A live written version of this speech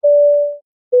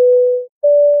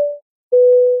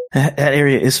That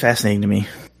area is fascinating to me.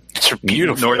 It's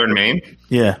beautiful. Northern Maine.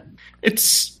 Yeah. It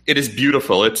is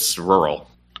beautiful. It's rural.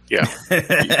 Yeah.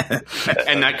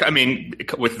 And that, I mean,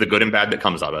 with the good and bad that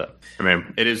comes out of it. I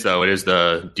mean, it is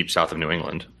the deep south of New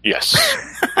England. Yes.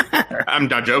 I'm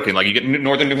not joking. Like, you get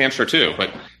northern New Hampshire too,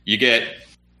 but you get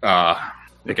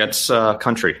it gets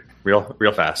country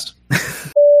real fast.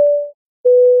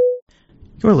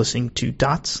 You're listening to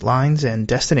Dots, Lines, and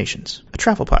Destinations, a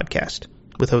travel podcast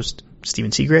with hosts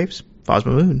Stephen Seagraves, Fosma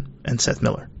Moon, and Seth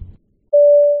Miller.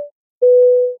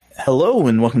 Hello,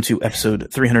 and welcome to episode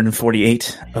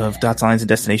 348 of Dots, Lines, and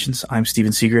Destinations. I'm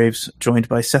Stephen Seagraves, joined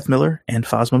by Seth Miller and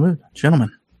Fosma Moon.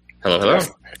 Gentlemen. Hello.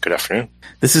 Good afternoon.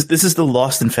 This is the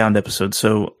lost and found episode.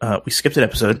 So we skipped an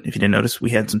episode. If you didn't notice,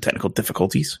 we had some technical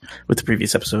difficulties with the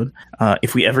previous episode.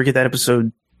 If we ever get that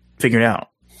episode figured out,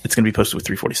 it's going to be posted with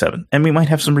 347. And we might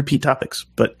have some repeat topics,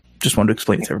 but just wanted to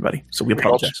explain it to everybody. So we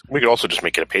apologize. We could also just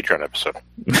make it a Patreon episode.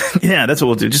 Yeah, that's what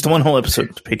we'll do. Just one whole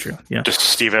episode to Patreon. Yeah. Just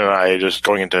Stephen and I just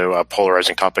going into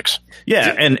polarizing topics.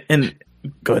 Yeah, and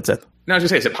go ahead, Seth. No, I was going to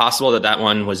say, is it possible that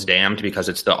one was damned because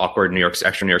it's the awkward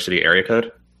extra New York City area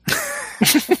code?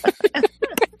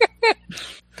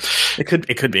 It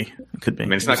could be. I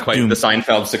mean, it's not quite the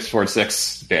Seinfeld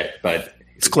 646 bit, but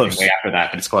it's close. Way after that,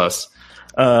 but it's close.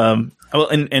 Well,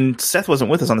 and Seth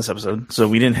wasn't with us on this episode, so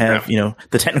we didn't have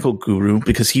the technical guru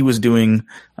because he was doing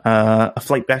a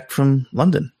flight back from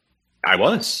London. I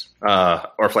was,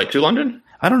 or a flight to London.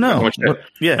 I don't know. I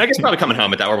guess probably coming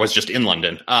home at that, or was just in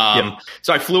London.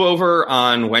 So I flew over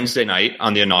on Wednesday night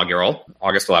on the inaugural,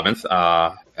 August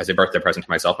 11th, as a birthday present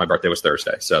to myself. My birthday was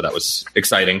Thursday, so that was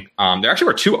exciting. There actually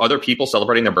were two other people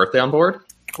celebrating their birthday on board.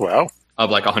 Wow. Of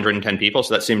like 110 people,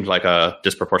 so that seemed like a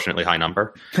disproportionately high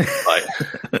number. But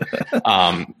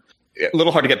a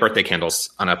little hard to get birthday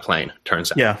candles on a plane,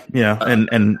 turns out. Yeah.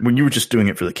 And when you were just doing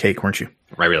it for the cake, weren't you?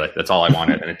 Right, really. That's all I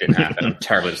wanted, and it didn't happen. I'm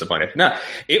terribly disappointed. No,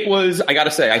 it was, I got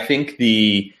to say, I think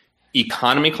the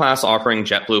economy class offering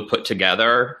JetBlue put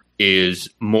together is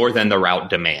more than the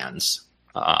route demands.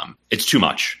 It's too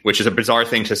much, which is a bizarre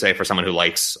thing to say for someone who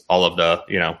likes all of the,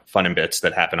 fun and bits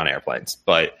that happen on airplanes.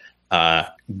 But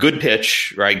good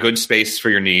pitch, right? Good space for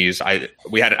your knees. I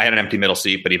had an empty middle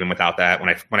seat, but even without that, when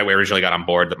I originally got on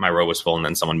board, my row was full, and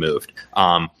then someone moved.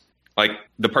 Like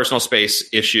the personal space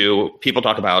issue, people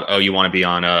talk about, you want to be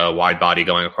on a wide body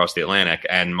going across the Atlantic,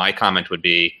 and my comment would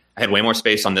be, I had way more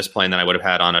space on this plane than I would have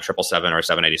had on a 777 or a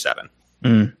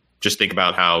 787. Just think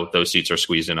about how those seats are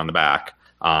squeezed in on the back.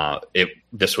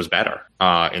 This was better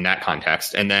in that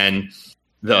context, and then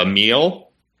the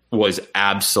meal was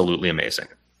absolutely amazing.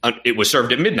 It was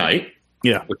served at midnight,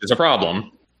 which is a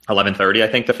problem. 11:30, I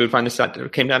think the food finally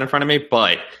came down in front of me.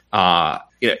 But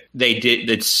they did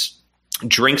its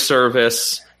drink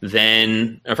service.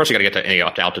 Then first you got to get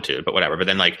to altitude, but whatever. But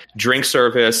then like drink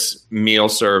service, meal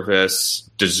service,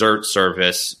 dessert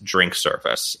service, drink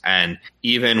service, and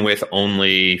even with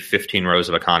only 15 rows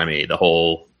of economy, the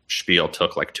whole spiel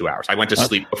took like 2 hours. I went to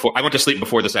sleep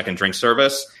before the second drink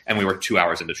service, and we were 2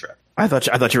 hours into the trip. I thought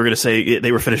you were going to say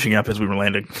they were finishing up as we were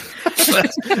landing. You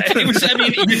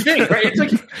think, right?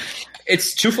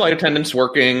 It's two flight attendants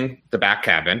working the back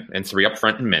cabin and three up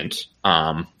front in Mint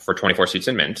for 24 seats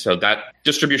in Mint. So that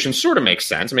distribution sort of makes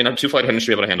sense. I mean, two flight attendants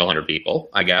should be able to handle 100 people,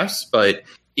 I guess, but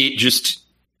it just.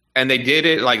 And they did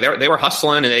it like they were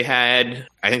hustling, and they had,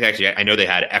 I know they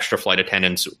had extra flight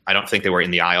attendants. I don't think they were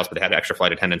in the aisles, but they had extra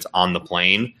flight attendants on the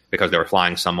plane because they were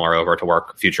flying somewhere over to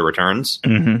work future returns.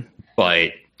 Mm-hmm.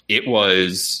 But there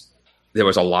was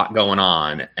a lot going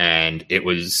on, and I'm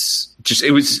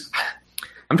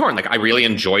torn. Like, I really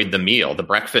enjoyed the meal. The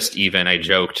breakfast, even, I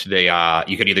joked,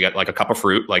 you could either get like a cup of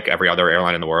fruit, like every other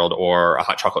airline in the world, or a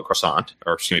hot chocolate croissant,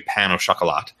 or pan au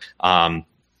chocolat.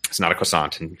 It's not a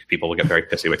croissant, and people will get very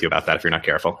pissy with you about that if you're not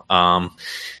careful.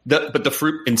 But the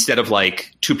fruit, instead of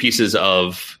like 2 pieces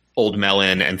of old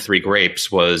melon and 3 grapes,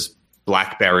 was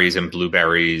blackberries and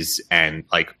blueberries and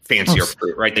like fancier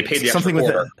fruit, right? They paid the something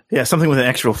extra with something with an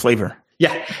actual flavor.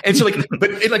 Yeah, and so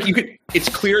it's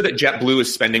clear that JetBlue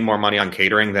is spending more money on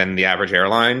catering than the average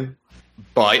airline,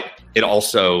 but it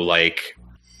also like.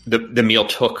 The meal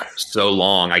took so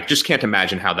long. I just can't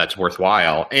imagine how that's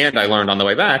worthwhile. And I learned on the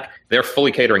way back, they're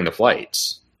fully catering the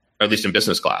flights, or at least in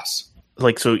business class.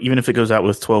 Like, so even if it goes out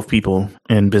with 12 people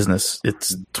in business,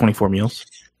 it's 24 meals?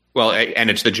 Well, and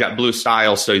it's the JetBlue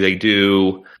style. So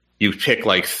you pick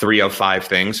like 3 of 5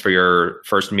 things for your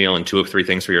first meal and 2 of 3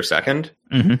 things for your second.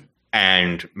 Mm-hmm.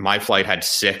 And my flight had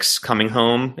 6 coming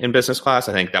home in business class.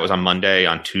 I think that was on Monday.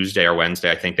 On Tuesday or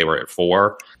Wednesday, I think they were at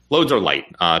 4. loads are light.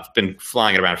 It's been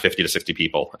flying at around 50 to 60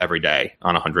 people every day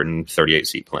on a 138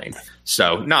 seat plane.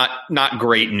 So not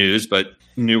great news, but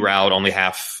new route, only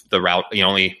half the route.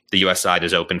 Only the U.S. side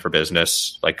is open for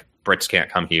business. Like Brits can't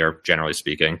come here, generally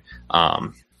speaking.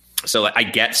 So I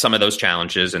get some of those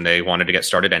challenges, and they wanted to get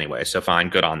started anyway. So fine,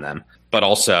 good on them. But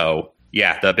also,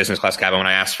 yeah, the business class cabin, when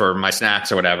I asked for my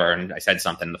snacks or whatever, and I said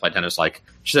something, the flight attendant was like,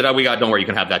 she said, don't worry, you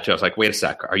can have that too. I was like, wait a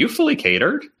sec, are you fully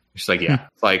catered? She's like, yeah.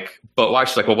 It's like, but why?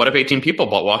 She's like, well, what if 18 people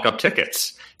bought walk-up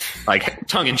tickets? Like,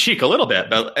 tongue-in-cheek a little bit.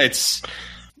 But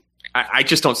I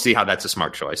just don't see how that's a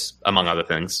smart choice, among other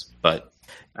things. But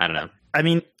I don't know. I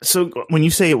mean, so when you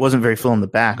say it wasn't very full in the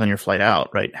back on your flight out,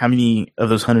 right? How many of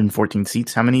those 114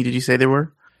 seats, how many did you say there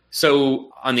were?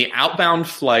 So on the outbound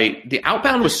flight, the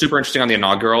outbound was super interesting on the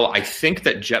inaugural. I think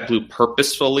that JetBlue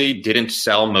purposefully didn't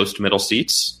sell most middle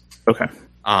seats. Okay.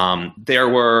 There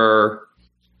were,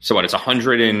 it's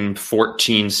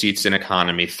 114 seats in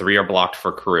economy. 3 are blocked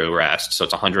for crew rest. So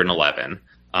it's 111.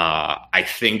 I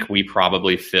think we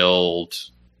probably filled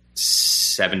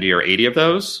 70 or 80 of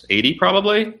those. 80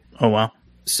 probably. Oh, wow.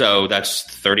 So that's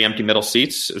 30 empty middle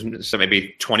seats. So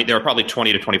maybe 20. There were probably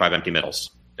 20 to 25 empty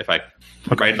middles.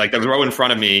 Right, like the row in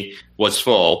front of me was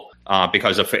full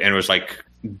because of, and it was like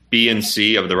B and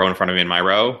C of the row in front of me in my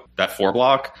row, that 4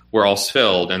 block, were all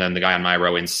filled. And then the guy on my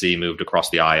row in C moved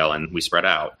across the aisle and we spread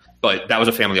out. But that was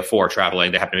a family of 4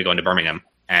 traveling. They happened to be going to Birmingham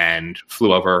and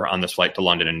flew over on this flight to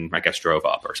London and I guess drove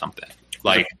up or something.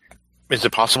 Like, is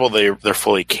it possible they're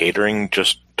fully catering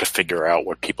just to figure out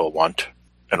what people want?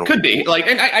 Could be. Like,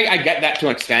 and I get that to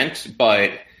an extent,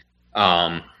 but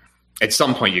at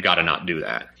some point you got to not do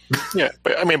that. Yeah,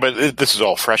 but this is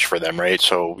all fresh for them, right?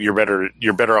 So you're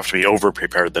better off to be over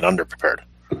prepared than under prepared.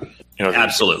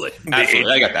 Absolutely.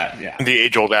 I got that. Yeah. The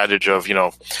age-old adage of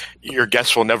your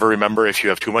guests will never remember if you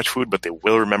have too much food, but they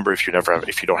will remember if you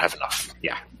don't have enough.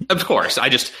 Yeah, of course.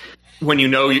 When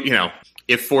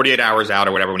if 48 hours out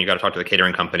or whatever, when you got to talk to the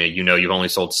catering company, you've only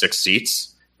sold 6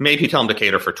 seats. Maybe tell them to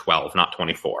cater for 12, not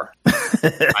 24.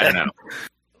 I don't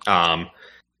know.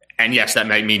 And yes, that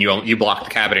might mean you block the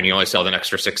cabin and you only sell the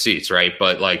extra 6 seats, right?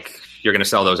 But you're going to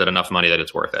sell those at enough money that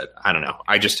it's worth it. I don't know.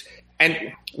 And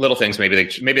little things, maybe they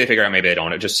figure out, maybe they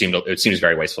don't. It seems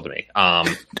very wasteful to me.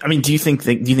 Do you think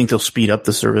they'll speed up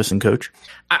the service and coach?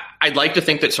 I'd like to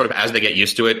think that sort of as they get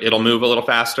used to it, it'll move a little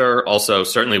faster. Also,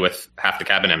 certainly with half the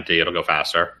cabin empty, it'll go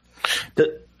faster.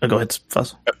 Go ahead,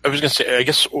 Fuzz. I was going to say, I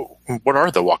guess, what are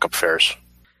the walk-up fares?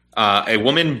 A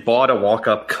woman bought a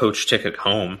walk-up coach ticket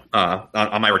home.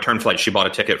 On my return flight, she bought a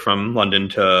ticket from London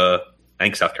to, I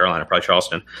think, South Carolina, probably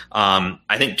Charleston.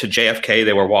 I think to JFK,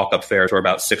 they were walk-up fares were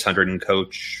about $600 in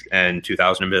coach and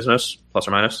 $2,000 in business, plus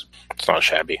or minus. It's not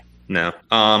shabby. No.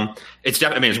 It's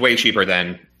definitely, it's way cheaper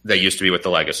than they used to be with the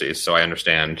legacies. So I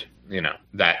understand,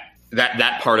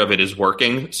 that part of it is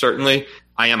working, certainly.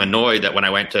 I am annoyed that when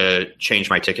I went to change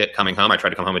my ticket coming home, I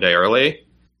tried to come home a day early.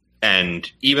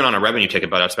 And even on a revenue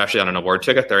ticket, but especially on an award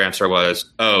ticket, their answer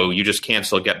was, oh, you just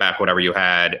cancel, get back whatever you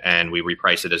had, and we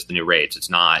reprice it as the new rates.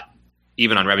 It's not,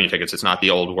 even on revenue tickets, it's not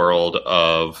the old world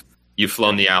of you've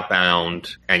flown the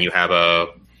outbound and you have a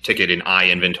ticket in I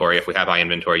inventory. If we have I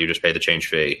inventory, you just pay the change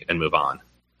fee and move on.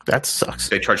 That sucks.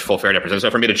 They charge full fare difference. And so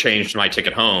for me to change my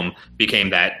ticket home became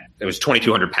that it was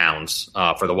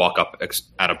 £2,200 for the walk-up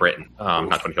out of Britain,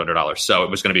 not $2,200. So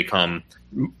it was going to become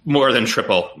more than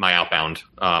triple my outbound,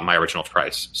 my original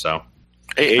price. So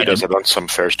AA does it on some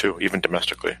fares too, even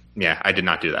domestically. Yeah, I did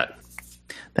not do that.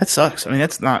 That sucks.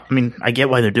 I get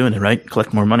why they're doing it, right?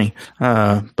 Collect more money.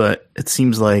 But it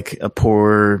seems like a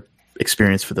poor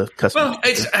experience for the customer. Well,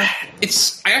 I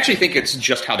actually think it's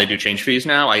just how they do change fees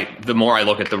now. The more I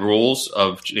look at the rules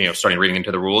of, starting reading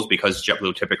into the rules, because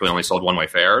JetBlue typically only sold one-way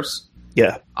fares.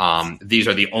 Yeah. These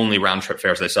are the only round trip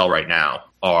fares they sell right now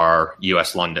are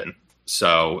US London.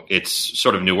 So it's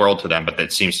sort of new world to them, but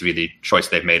that seems to be the choice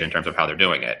they've made in terms of how they're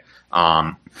doing it.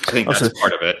 I think that's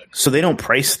part of it. So they don't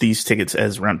price these tickets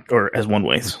as one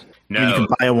ways. No, you can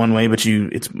buy a one way, but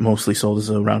it's mostly sold as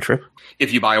a round trip.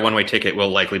 If you buy a one-way ticket, it will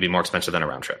likely be more expensive than a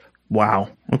round trip. Wow.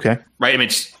 Okay. Right.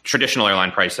 It's traditional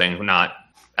airline pricing, not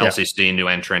LCC, new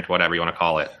entrant, whatever you want to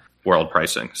call it, world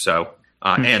pricing. So,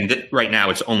 and right now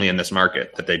it's only in this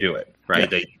market that they do it. Right. Yeah.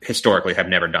 They historically have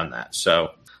never done that. So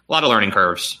a lot of learning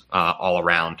curves all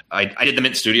around. I did the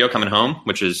Mint Studio coming home,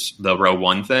 which is the row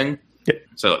 1 thing. Yep.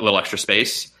 So a little extra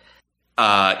space.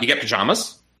 You get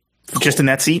pajamas. Just in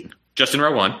that seat? Just in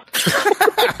row 1.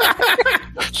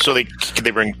 So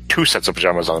they bring 2 sets of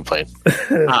pajamas on the plane.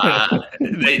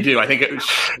 They do. I think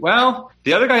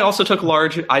the other guy also took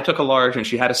large. I took a large, and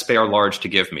she had a spare large to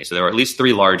give me. So there were at least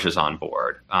 3 larges on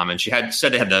board. And she had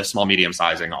said they had the small, medium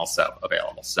sizing also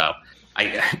available. So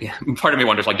Part of me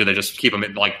wonders, like, do they just keep them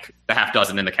in, like, the half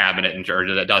dozen in the cabinet or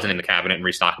the dozen in the cabinet and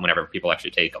restock them whenever people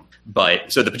actually take them?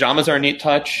 But so the pajamas are a neat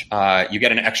touch. You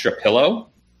get an extra pillow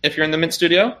if you're in the Mint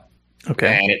studio.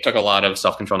 Okay. And it took a lot of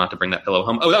self-control not to bring that pillow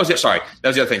home. Oh, that was it. Sorry. That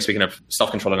was the other thing. Speaking of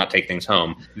self-control to not take things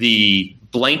home, the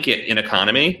blanket in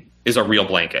economy is a real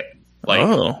blanket. Like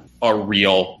a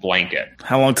real blanket.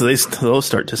 How long do those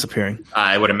start disappearing?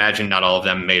 I would imagine not all of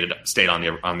them stayed on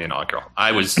the inaugural.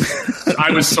 I was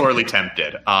sorely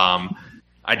tempted.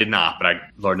 I did not, but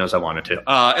Lord knows I wanted to.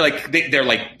 They're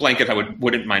like blankets I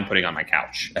wouldn't mind putting on my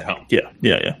couch at home.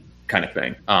 Yeah. Kind of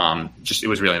thing. It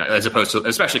was really nice, as opposed to,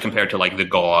 especially compared to like the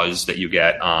gauze that you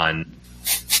get on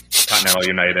Continental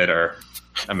United or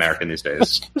American these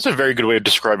days. That's a very good way of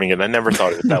describing it. I never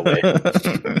thought of it that way.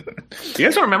 You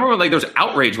guys don't remember when, like, there was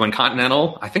outrage when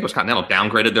Continental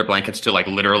downgraded their blankets to like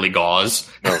literally gauze?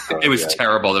 It was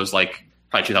terrible. It was like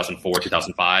probably 2004,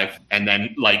 2005, and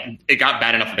then like it got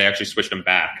bad enough that they actually switched them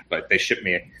back. But they shipped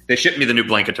me the new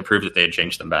blanket to prove that they had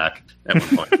changed them back at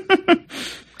one point.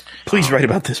 Please write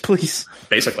about this, please.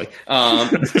 Basically. But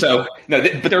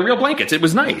they're real blankets. It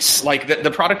was nice. Like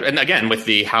the product, and again, with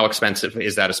the how expensive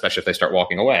is that, especially if they start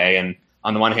walking away. And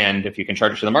on the one hand, if you can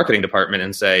charge it to the marketing department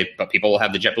and say, but people will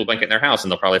have the JetBlue blanket in their house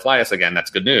and they'll probably fly us again,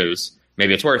 that's good news.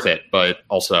 Maybe it's worth it. But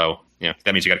also,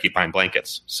 that means you got to keep buying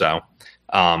blankets. So,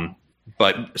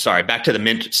 but sorry, back to the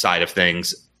Mint side of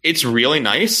things. It's really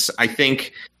nice. I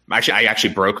think I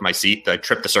actually broke my seat. I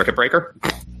tripped the circuit breaker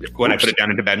when I put it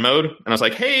down into bed mode. And I was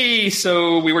like, hey,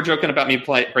 so we were joking about me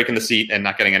breaking the seat and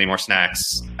not getting any more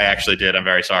snacks. I actually did. I'm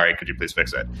very sorry. Could you please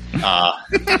fix it?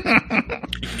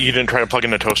 You didn't try to plug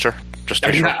in a toaster? Just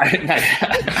to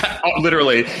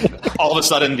literally, all of a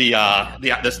sudden,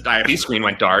 this IFE screen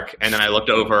went dark. And then I looked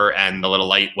over and the little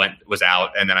light was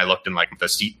out. And then I looked and like the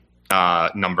seat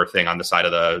number thing on the side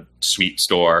of the suite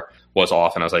store was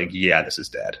off. And I was like, yeah, this is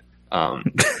dead.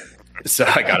 So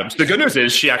I got him. The good news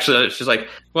is she's like,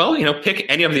 well, pick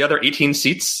any of the other 18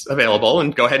 seats available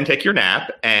and go ahead and take your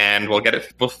nap and we'll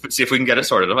see if we can get it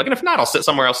sorted. I'm like, and if not, I'll sit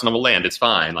somewhere else and we'll land. It's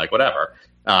fine. Like, whatever.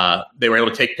 They were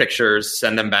able to take pictures,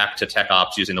 send them back to tech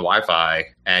ops using the Wi-Fi.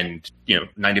 And,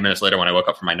 90 minutes later when I woke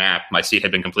up from my nap, my seat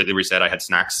had been completely reset. I had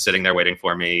snacks sitting there waiting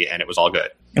for me and it was all good.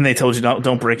 And they told you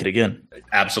don't break it again.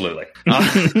 Absolutely.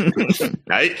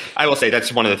 I will say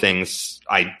that's one of the things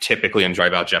I typically enjoy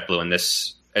about JetBlue, and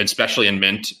this, especially in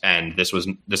Mint, and this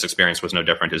experience was no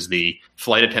different, is the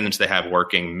flight attendants they have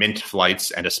working Mint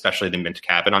flights, and especially the Mint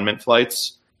cabin on Mint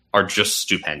flights, are just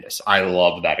stupendous. I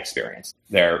love that experience.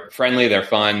 They're friendly, they're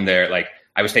fun, they're like,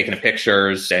 I was taking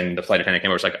pictures and the flight attendant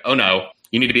came over, was like, oh no,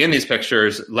 you need to be in these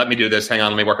pictures. Let me do this. Hang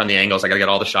on, let me work on the angles. I got to get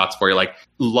all the shots for you. Like,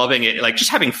 loving it, like just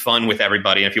having fun with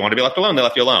everybody. And if you want to be left alone, they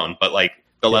left you alone. But like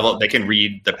the level, they can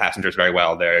read the passengers very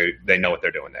well. They know what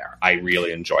they're doing there. I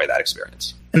really enjoy that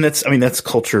experience. And that's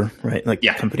culture, right? Like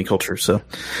company culture. So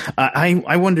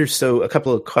I wonder, so a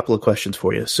couple of questions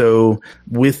for you. So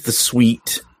with the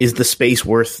suite, is the space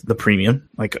worth the premium?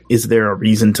 Like, is there a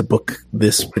reason to book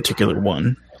this particular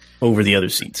one over the other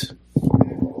seats?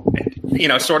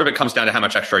 Sort of it comes down to how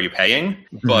much extra are you paying,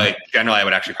 but generally I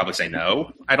would actually probably say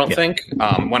no. I don't think.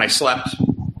 When I slept,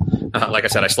 like I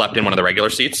said, I slept in one of the regular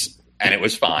seats and it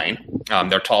was fine.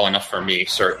 They're tall enough for me,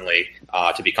 certainly,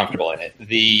 to be comfortable in it.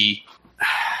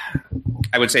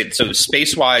 I would say, so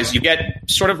space-wise, you get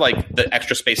sort of like the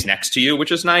extra space next to you,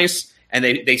 which is nice. And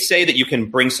they say that you can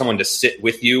bring someone to sit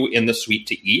with you in the suite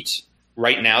to eat.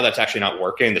 Right now, that's actually not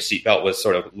working. The seatbelt was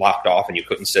sort of locked off and you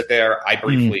couldn't sit there. I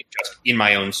briefly, just in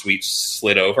my own suite,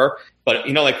 slid over. But,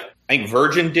 I think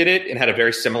Virgin did it and had a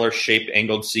very similar shaped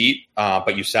angled seat,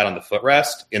 but you sat on the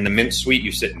footrest. In the Mint suite,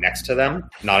 you sit next to them,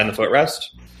 not in the footrest.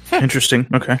 Interesting.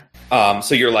 Okay.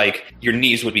 So you're like, your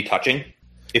knees would be touching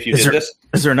if you did this.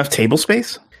 Is there enough table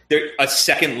space? A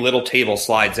second little table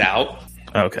slides out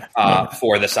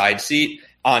for the side seat.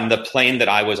 On the plane that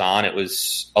I was on, it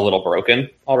was a little broken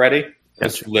already.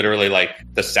 It's literally like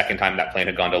the second time that plane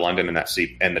had gone to London and that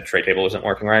seat and the tray table wasn't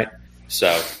working right.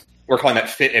 So we're calling that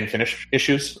fit and finish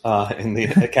issues in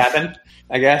the cabin,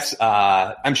 I guess.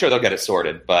 I'm sure they'll get it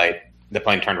sorted, but the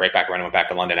plane turned right back around and went back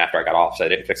to London after I got off, so I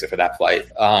didn't fix it for that flight.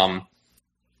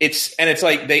 It's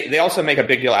like they also make a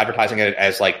big deal advertising it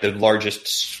as like the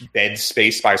largest bed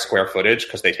space by square footage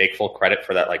because they take full credit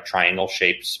for that like triangle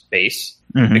shaped space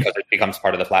because it becomes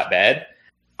part of the flat bed.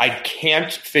 I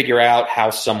can't figure out how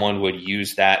someone would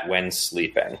use that when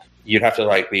sleeping. You'd have to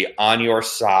like be on your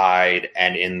side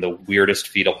and in the weirdest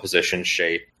fetal position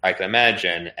shape I can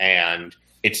imagine, and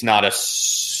it's not a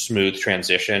smooth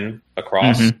transition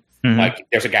across. Like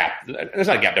there's a gap. There's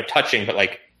not a gap. They're touching, but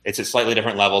like it's at slightly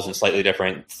different levels and slightly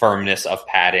different firmness of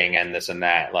padding and this and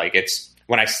that. Like it's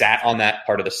when I sat on that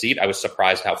part of the seat, I was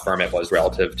surprised how firm it was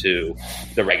relative to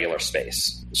the regular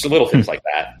space. So little things like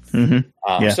that.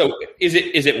 Mm-hmm. So is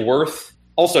it worth?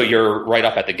 Also, you're right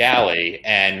up at the galley,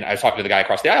 and I was talking to the guy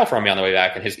across the aisle from me on the way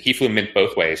back, and he flew Mint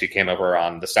both ways. He came over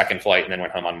on the second flight and then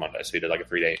went home on Monday. So he did like a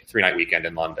 3-night weekend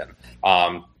in London.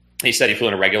 He said he flew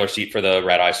in a regular seat for the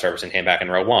red-eye service and came back in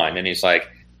row 1. And he's like,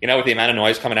 with the amount of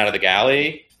noise coming out of the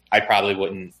galley, I probably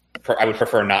wouldn't. I would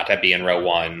prefer not to be in row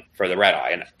 1 for the red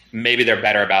eye. And maybe they're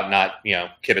better about not,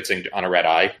 kibitzing on a red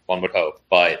eye. One would hope,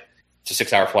 but it's a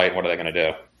 6-hour flight. What are they going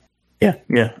to do?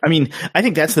 Yeah. I mean, I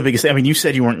think that's the biggest thing. I mean, you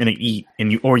said you weren't going to eat,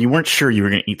 you weren't sure you were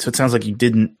going to eat. So it sounds like you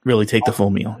didn't really take the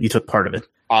full meal. You took part of it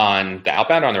on the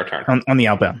outbound or on the return. On the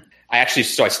outbound. I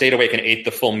stayed awake and ate the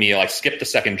full meal. I skipped the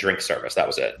second drink service. That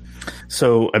was it.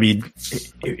 So I mean,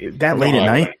 that late at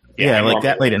night,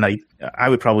 that late at night, I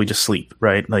would probably just sleep,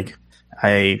 right? Like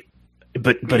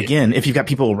but again, if you've got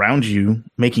people around you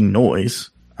making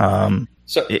noise.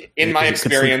 So in my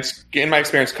experience,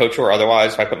 coach or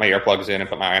otherwise, if I put my earplugs in and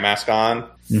put my eye mask on,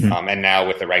 and now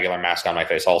with the regular mask on my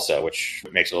face also, which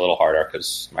makes it a little harder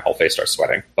because my whole face starts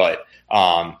sweating. But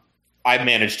I've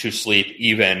managed to sleep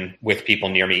even with people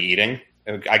near me eating.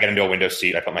 I get into a window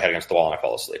seat, I put my head against the wall, and I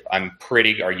fall asleep. I'm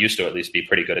used to at least be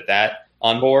pretty good at that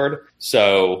on board.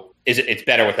 So it's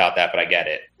better without that, but I get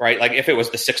it, right? Like if it was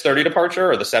the 6:30 departure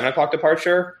or the 7 o'clock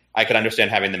departure, I could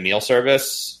understand having the meal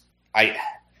service.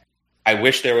 I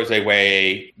wish there was a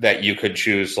way that you could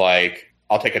choose, like,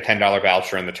 I'll take a $10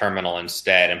 voucher in the terminal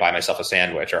instead and buy myself a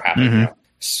sandwich, or have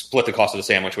split the cost of the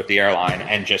sandwich with the airline,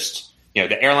 and just,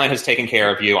 the airline has taken care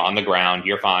of you on the ground.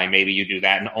 You're fine. Maybe you do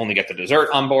that and only get the dessert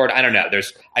on board. I don't know.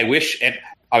 I wish, and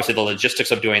obviously the logistics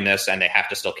of doing this, and they have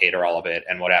to still cater all of it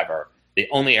and whatever. The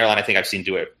only airline I think I've seen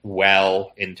do it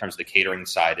well in terms of the catering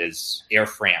side is Air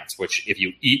France, which if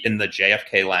you eat in the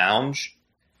JFK lounge,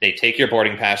 they take your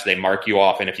boarding pass, they mark you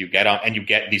off, and if you get on and you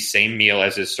get the same meal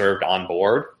as is served on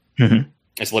board,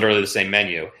 it's literally the same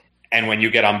menu. And when you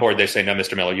get on board, they say, "No,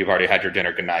 Mr. Miller, you've already had your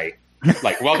dinner. Good night."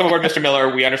 Like, welcome aboard, Mr. Miller.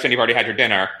 We understand you've already had your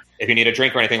dinner. If you need a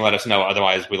drink or anything, let us know.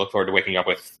 Otherwise, we look forward to waking up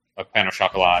with a pan of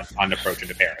chocolat on approach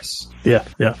into Paris. Yeah.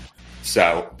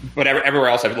 So, but everywhere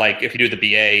else, like if you do the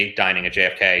BA dining at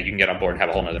JFK, you can get on board and have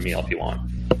a whole nother meal if you want.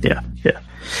 Yeah.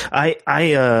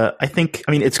 I think,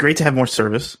 it's great to have more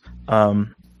service.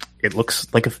 It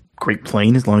looks like a great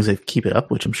plane as long as they keep it up,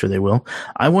 which I'm sure they will.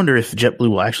 I wonder if JetBlue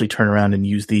will actually turn around and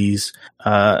use these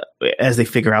as they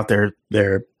figure out their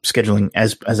scheduling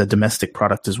as a domestic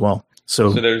product as well.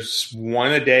 So there's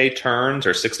 1-a-day turns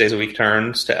or 6 days a week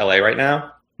turns to LA right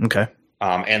now. Okay.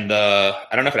 And I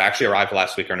don't know if it actually arrived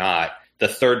last week or not. The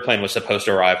third plane was supposed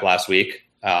to arrive last week.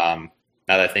 Now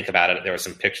that I think about it, there was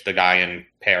some picture. The guy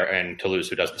in Toulouse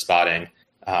who does the spotting,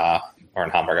 or in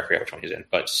Hamburg, I forget which one he's in,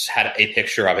 but had a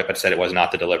picture of it, but said it was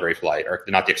not the delivery flight or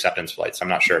not the acceptance flight. So I'm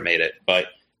not sure it made it, but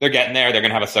they're getting there. They're going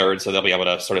to have a third, so they'll be able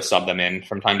to sort of sub them in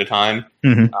from time to time.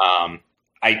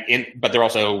 But they're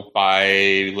also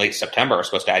by late September are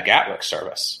supposed to add Gatwick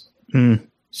service.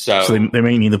 So they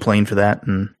may need the plane for that.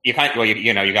 And you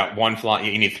got one flight.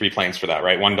 You need 3 planes for that,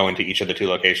 right? One going to each of the 2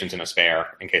 locations and a spare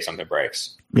in case something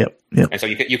breaks. Yep. And so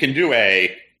you can do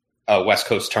a West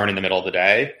Coast turn in the middle of the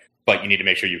day, but you need to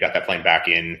make sure you've got that plane back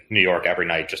in New York every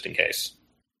night just in case.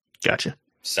 Gotcha.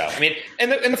 So,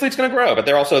 and the fleet's going to grow, but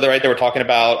they're also, they were talking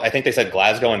about, I think they said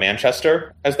Glasgow and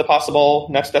Manchester as the possible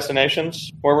next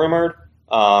destinations were rumored.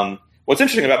 What's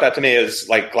interesting about that to me is,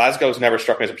 like, Glasgow's never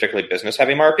struck me as a particularly business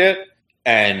heavy market,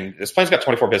 and this plane's got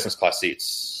 24 business class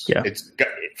seats. Yeah.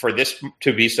 For this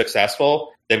to be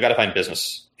successful, they've got to find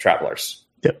business travelers.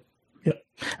 Yep.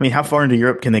 How far into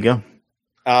Europe can they go?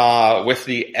 With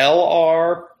the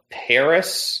LR,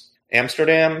 Paris,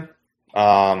 Amsterdam,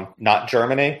 not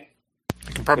Germany.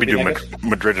 You can probably do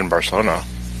Madrid and Barcelona.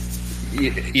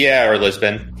 Yeah, or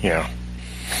Lisbon. Yeah.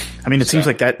 It seems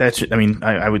like that should,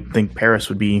 I would think Paris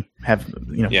would have.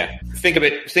 Yeah. Think of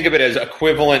it as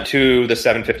equivalent to the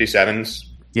 757s.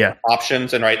 Yeah.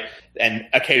 Options, and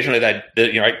occasionally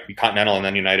Continental and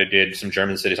then United did some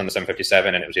German cities on the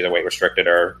 757, and it was either weight restricted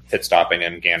or pit stopping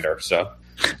in Gander. So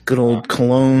good old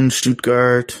Cologne,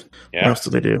 Stuttgart. Yeah. What else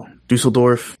did they do?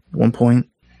 Dusseldorf at one point.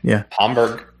 Yeah.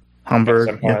 Hamburg.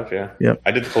 Yeah.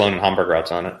 I did the Cologne and Hamburg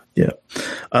routes on it. Yeah.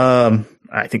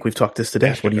 I think we've talked this to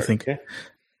death. What do you think?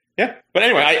 Yeah. But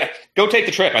anyway, go take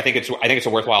the trip. I think it's a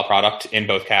worthwhile product in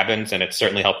both cabins, and it's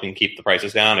certainly helping keep the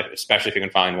prices down, especially if you can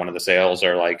find one of the sales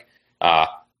or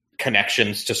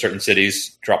connections to certain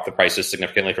cities drop the prices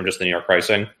significantly from just the New York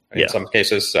pricing in some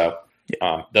cases. So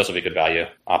those will be good value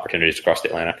opportunities across the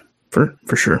Atlantic. For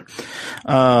sure.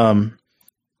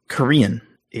 Korean.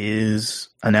 is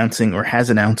announcing or has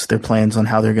announced their plans on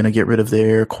how they're going to get rid of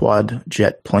their quad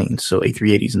jet planes, so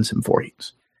A380s and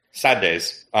 747s. Sad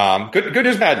days. Good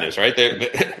news, bad news, right?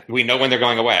 We know when they're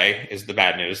going away is the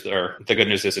bad news. Or the good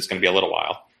news is it's going to be a little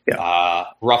while. Yeah.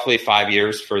 Roughly 5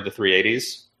 years for the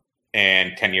 380s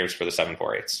and 10 years for the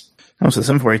 748s. Oh, so the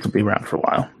 748 will be around for a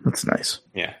while. That's nice.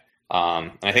 Yeah.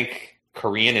 And I think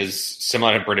Korean is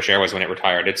similar to British Airways when it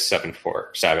retired its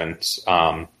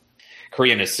 747s.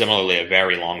 Korean is similarly a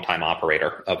very long time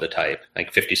operator of the type,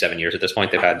 like 57 years at this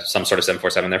point. They've had some sort of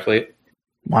 747 in their fleet.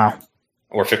 Wow.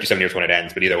 Or 57 years when it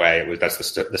ends, but either way, that's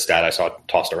the stat I saw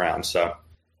tossed around. So,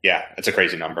 yeah, it's a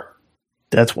crazy number.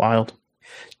 That's wild.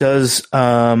 Do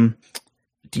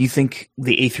you think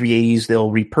the A380s,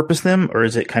 they'll repurpose them, or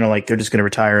is it kind of like they're just going to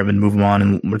retire them and move them on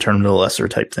and return them to the lesser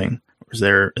type thing?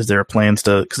 Or is there plans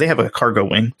to, because they have a cargo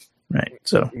wing, right?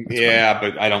 So yeah,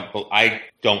 but I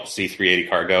don't see 380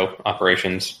 cargo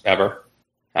operations ever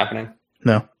happening.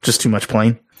 No, just too much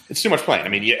plane. It's too much plane. I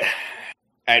mean, yeah.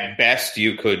 At best,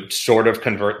 you could sort of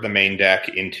convert the main deck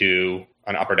into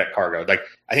an upper deck cargo. Like,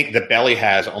 I think the belly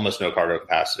has almost no cargo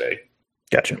capacity.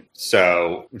 Gotcha.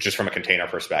 So, just from a container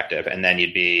perspective, and then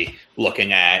you'd be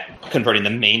looking at converting the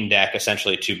main deck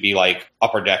essentially to be like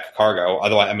upper deck cargo.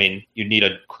 Otherwise, I mean, you'd need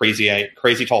a crazy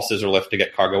tall scissor lift to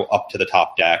get cargo up to the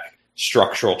top deck.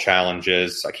 Structural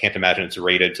challenges. I can't imagine it's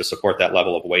rated to support that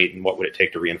level of weight. And what would it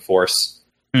take to reinforce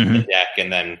the deck?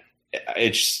 And then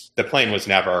the plane was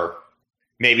never.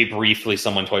 Maybe briefly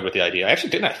someone toyed with the idea.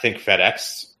 Actually, I think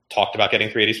FedEx talked about getting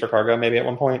 380s for cargo maybe at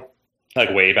one point?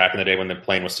 Like way back in the day when the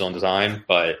plane was still in design,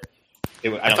 but I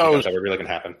don't think that was ever really going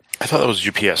to happen. I thought that was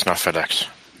UPS, not FedEx.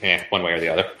 Yeah, one way or the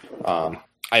other.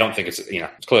 I don't think it's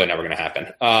clearly never going to happen.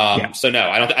 So no,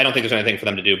 I don't think there's anything for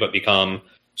them to do but become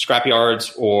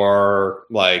scrapyards or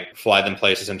like fly them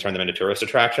places and turn them into tourist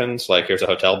attractions. Like here's a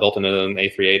hotel built into an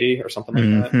A380 or something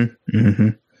like that. Mm-hmm.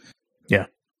 Yeah.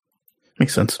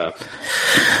 Makes sense.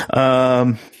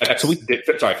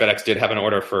 FedEx did have an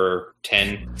order for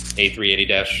 10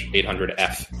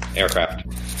 A380-800F aircraft.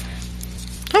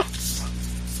 Oh,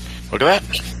 look at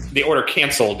that. The order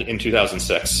canceled in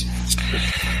 2006.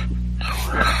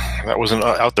 That wasn't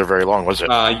out there very long, was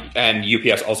it? And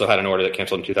UPS also had an order that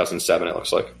canceled in 2007, it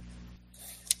looks like.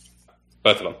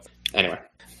 Both of them. Anyway.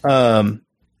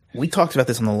 We talked about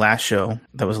this on the last show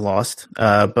that was lost,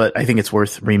 but I think it's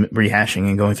worth rehashing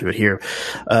and going through it here.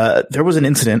 There was an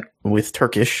incident with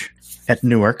Turkish at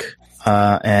Newark,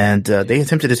 and they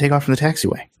attempted to take off from the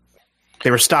taxiway.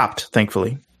 They were stopped,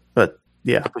 thankfully, but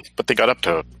yeah. But they got up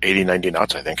to 80, 90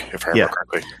 knots, I think, if I remember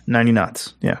correctly. 90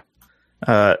 knots, yeah.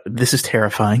 This is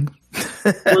terrifying.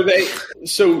 Were they?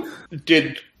 So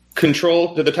did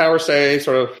the tower say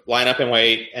sort of line up and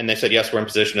wait, and they said yes, we're in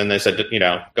position, and they said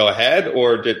go ahead,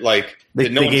 or did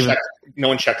no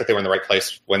one check that they were in the right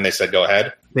place when they said go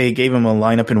ahead? They gave them a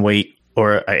line up and wait,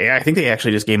 or I think they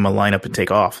actually just gave them a line up and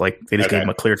take off. Like they just gave them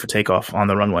a cleared for takeoff on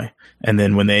the runway, and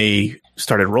then when they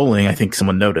started rolling, I think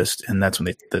someone noticed, and that's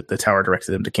when the tower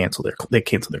directed them to cancel their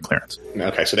clearance.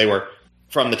 Okay, so they were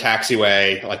from the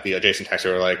taxiway, like the adjacent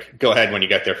taxiway, like, go ahead when you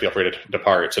get there, feel free to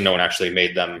depart. So no one actually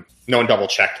no one double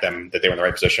checked them that they were in the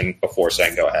right position before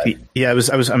saying go ahead. Yeah,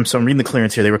 I'm reading the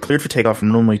clearance here. They were cleared for takeoff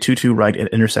from runway 22 right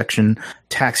at intersection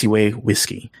taxiway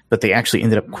Whiskey, but they actually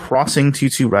ended up crossing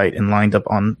 22 right and lined up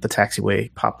on the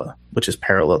taxiway Papa, which is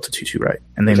parallel to 22 right.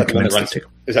 And then is that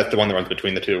the one that runs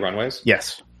between the two runways?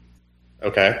 Yes.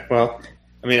 Okay. Well,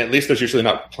 I mean, at least there's usually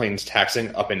not planes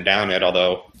taxiing up and down it,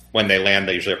 although when they land,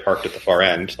 they usually are parked at the far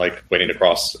end, like waiting to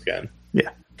cross again. Yeah.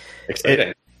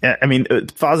 Exciting. I mean,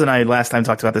 Foz and I last time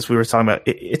talked about this. We were talking about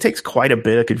it takes quite a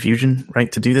bit of confusion,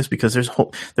 right, to do this because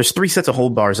there's 3 sets of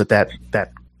hold bars at that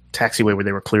taxiway where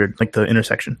they were cleared, like the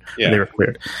intersection where they were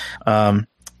cleared,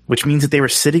 which means that they were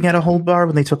sitting at a hold bar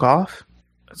when they took off.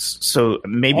 So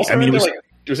maybe also,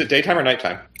 was it daytime or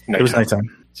nighttime? It was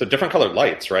nighttime. So different colored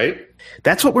lights, right?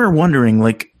 That's what we're wondering.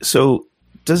 Like, so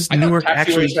does Newark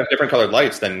actually have different colored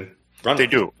lights than runways? They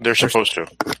do. They're supposed to.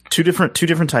 Two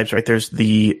different types, right? There's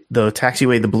the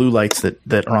taxiway, the blue lights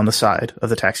that are on the side of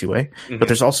the taxiway, but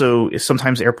there's also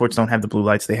sometimes airports don't have the blue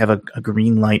lights. They have a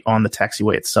green light on the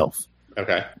taxiway itself.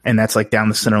 Okay, and that's like down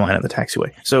the center line of the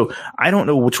taxiway. So I don't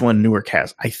know which one Newark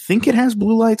has. I think it has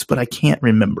blue lights, but I can't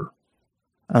remember.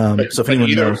 So if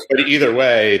anyone knows, but either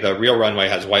way, the real runway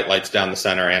has white lights down the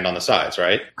center and on the sides,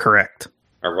 right? Correct.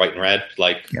 Or white and red,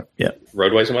 like yep.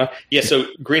 roadways and what? Yeah. So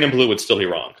green and blue would still be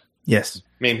wrong. Yes. I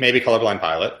mean, maybe colorblind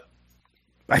pilot.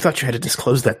 I thought you had to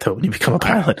disclose that though when you become a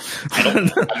pilot. I'm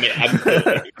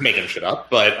making shit up,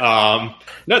 but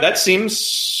no, that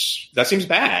seems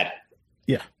bad.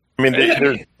 Yeah. I I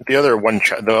mean, the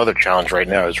other challenge right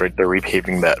now is they're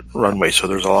repaving that runway, so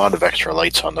there's a lot of extra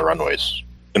lights on the runways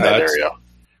in that area.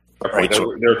 Right,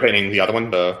 they're painting the other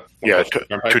one. Two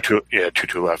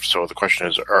left. So the question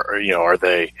is, are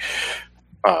they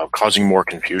causing more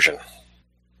confusion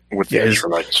with the extra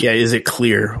lights? Yeah, is it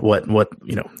clear what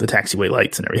the taxiway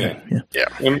lights and everything? Yeah.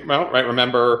 Well, right.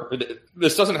 Remember,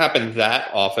 this doesn't happen that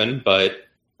often, but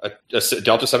a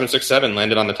Delta 767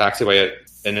 landed on the taxiway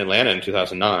in Atlanta in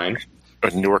 2009. A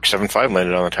Newark 75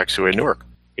 landed on the taxiway in Newark.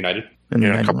 United.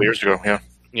 A couple of years ago. Yeah.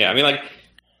 Yeah, I mean,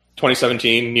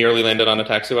 2017 nearly landed on a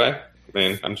taxiway. I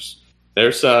mean,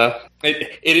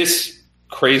 it is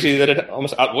crazy that it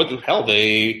almost what the hell,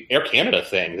 the Air Canada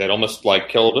thing that almost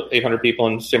killed 800 people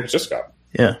in San Francisco.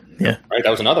 Yeah. Right,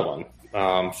 that was another one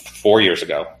 4 years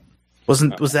ago. Was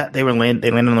that they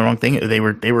landed on the wrong thing? They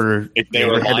were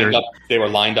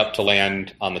lined up to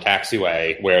land on the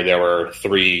taxiway where there were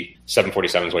 3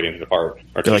 747s waiting to depart.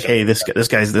 They're like, hey, this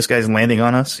guy's landing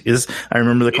on us. I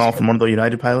remember the call from one of the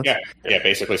United pilots. Yeah.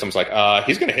 Basically, someone's like,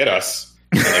 he's going to hit us.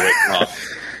 And they wait him off.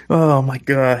 Oh my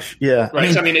gosh, yeah.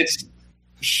 Right. I mean, it's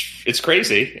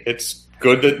crazy. It's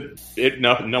good that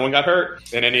no one got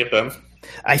hurt in any of them.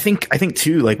 I think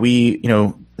too,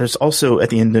 there's also at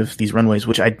the end of these runways,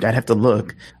 which I'd have to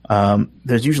look,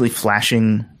 there's usually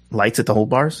flashing lights at the hold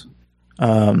bars.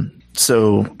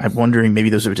 So I'm wondering maybe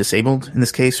those are disabled in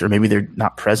this case, or maybe they're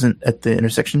not present at the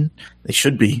intersection. They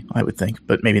should be, I would think,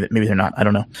 but maybe they're not. I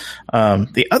don't know.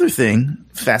 The other thing,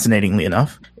 fascinatingly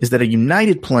enough, is that a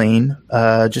United plane,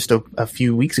 just a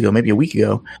few weeks ago, maybe a week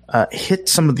ago, hit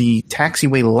some of the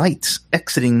taxiway lights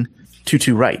exiting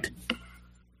 22 right.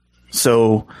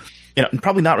 So,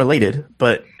 probably not related,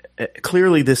 but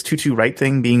clearly this 22 right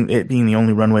thing being the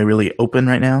only runway really open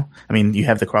right now. I mean, you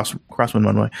have the crosswind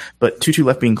runway, but 22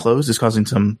 left being closed is causing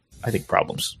some, I think,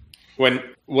 problems.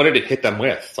 What did it hit them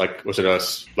with? Was it a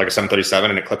 737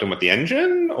 and it clipped them with the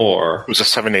engine, or? It was a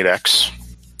 78X.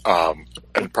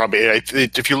 And probably,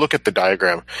 if you look at the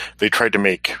diagram, they tried to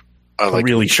make a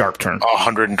really sharp turn,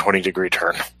 120-degree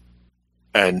turn.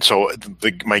 And so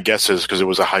my guess is because it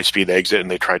was a high-speed exit and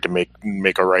they tried to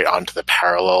make a right onto the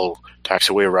parallel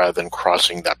taxiway rather than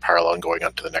crossing that parallel and going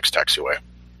onto the next taxiway.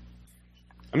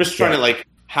 I'm just trying to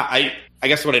I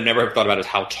guess what I never have thought about is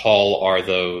how tall are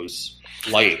those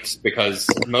lights, because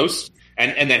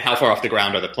and then how far off the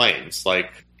ground are the planes?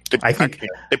 I think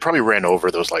they probably ran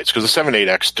over those lights because the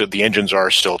 78X, the engines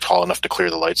are still tall enough to clear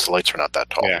the lights. The lights are not that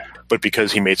tall. Yeah. But because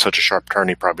he made such a sharp turn,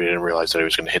 he probably didn't realize that he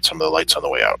was going to hit some of the lights on the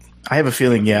way out. I have a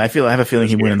feeling. Yeah, I have a feeling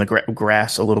he went in the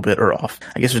grass a little bit, or off.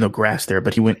 I guess there's no grass there,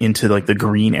 but he went into the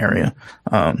green area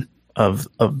of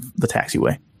the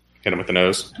taxiway. Hit him with the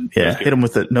nose. Yeah, hit him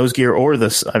with the nose gear or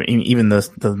even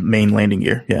the main landing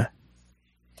gear. Yeah,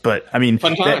 but I mean,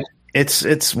 fun time.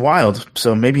 It's wild.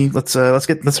 So maybe let's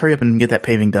hurry up and get that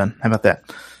paving done. How about that?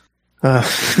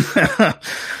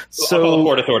 So I'll call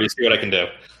Port Authority, see what I can do.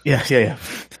 Yeah.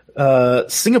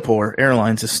 Singapore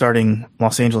Airlines is starting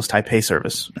Los Angeles Taipei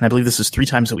service, and I believe this is 3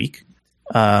 times a week.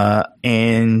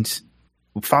 And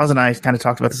Foz and I kind of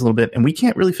talked about this a little bit, and we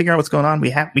can't really figure out what's going on.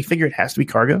 We figure it has to be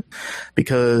cargo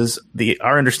because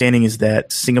our understanding is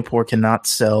that Singapore cannot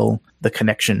sell the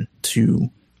connection to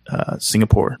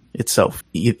Singapore itself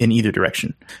in either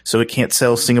direction. So it can't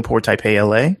sell Singapore, Taipei,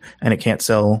 LA, and it can't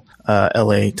sell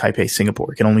LA, Taipei,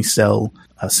 Singapore. It can only sell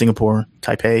Singapore,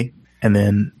 Taipei, and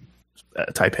then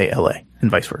Taipei, LA,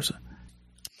 and vice versa.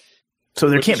 So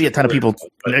there can't be a ton of people.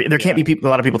 There can't be a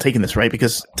lot of people taking this, right?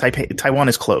 Because Taiwan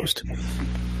is closed.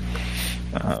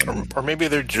 Or maybe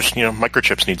they're just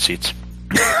microchips need seats.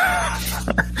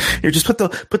 Here, just put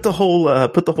the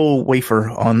whole wafer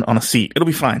on a seat. It'll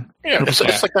be fine. Yeah,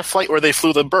 it's like that flight where they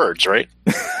flew the birds, right?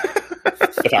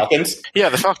 The Falcons. Yeah,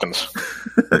 the Falcons.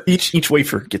 Each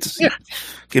wafer gets a seat. Yeah.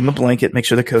 Give them a blanket. Make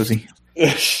sure they're cozy.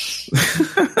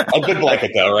 A good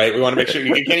blanket, though, right? We want to make sure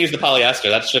you can't use the polyester.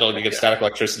 That shit will get static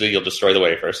electricity. You'll destroy the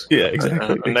wafers. Yeah,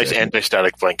 exactly. A nice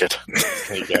anti-static blanket.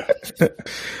 There you go.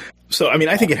 So, I mean,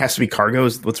 I think it has to be cargo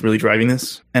is what's really driving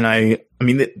this. And I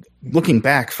mean, looking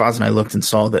back, Foz and I looked and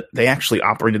saw that they actually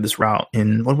operated this route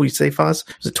in, what did we say, Foz?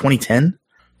 Was it 2010?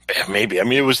 Yeah, maybe. I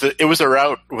mean, it was the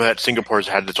route that Singapore's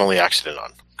had its only accident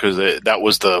on, because that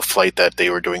was the flight that they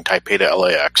were doing Taipei to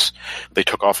LAX. They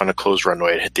took off on a closed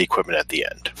runway and hit the equipment at the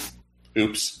end.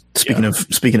 Oops.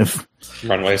 Speaking of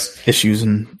runways, issues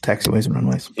and taxiways and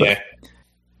runways. But, yeah.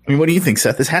 I mean, what do you think,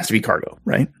 Seth? This has to be cargo,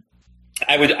 right?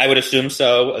 I would assume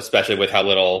so, especially with how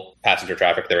little passenger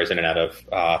traffic there is in and out of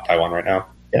Taiwan right now.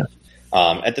 Yeah.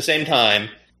 At the same time,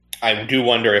 I do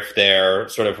wonder if they're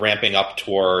sort of ramping up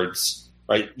towards,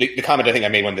 right? The comment I think I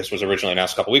made when this was originally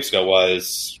announced a couple weeks ago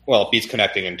was, well, it beats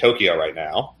connecting in Tokyo right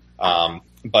now.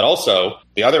 But also,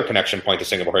 the other connection point that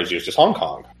Singapore has used is Hong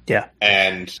Kong. Yeah.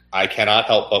 And I cannot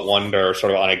help but wonder,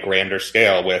 sort of on a grander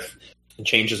scale, with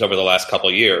changes over the last couple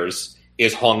of years,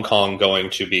 is Hong Kong going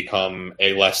to become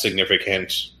a less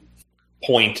significant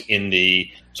point in the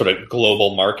sort of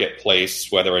global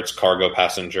marketplace, whether it's cargo,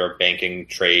 passenger, banking,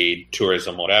 trade,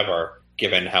 tourism, whatever,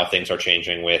 given how things are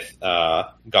changing with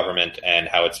government and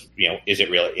how it's, is it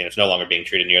really, it's no longer being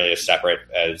treated nearly as separate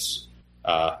as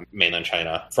mainland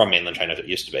China, from mainland China as it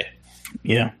used to be.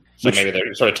 Yeah. So maybe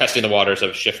they're sort of testing the waters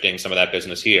of shifting some of that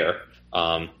business here.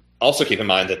 Also keep in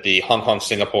mind that the Hong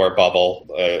Kong-Singapore bubble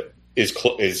is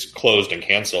closed and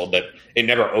canceled. That it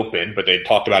never opened, but they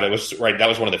talked about it. That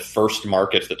was one of the first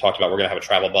markets that talked about we're going to have a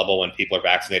travel bubble when people are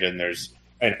vaccinated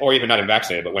or even not even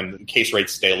vaccinated, but when case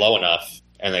rates stay low enough.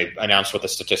 And they announced what the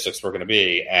statistics were going to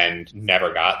be and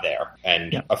never got there,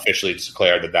 and officially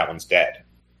declared that one's dead.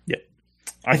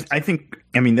 I think,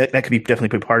 that could be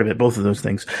definitely be part of it, both of those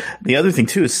things. The other thing,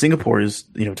 too, is Singapore is,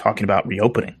 talking about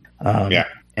reopening.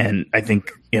 And I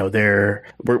think, we're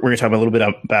going to talk a little bit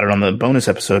about it on the bonus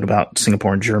episode about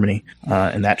Singapore and Germany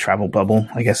and that travel bubble,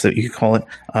 I guess that you could call it.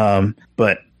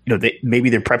 But, maybe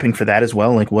they're prepping for that as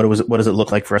well. Like, what does it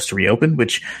look like for us to reopen?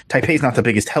 Which Taipei is not the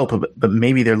biggest help, but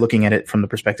maybe they're looking at it from the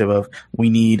perspective of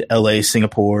we need LA,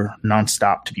 Singapore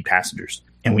nonstop to be passengers.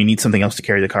 And we need something else to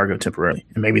carry the cargo temporarily.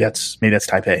 And maybe that's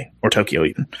Taipei or Tokyo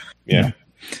even. Yeah.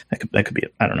 That could be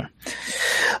it. I don't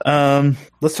know.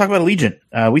 Let's talk about Allegiant.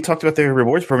 We talked about their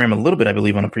rewards program a little bit, I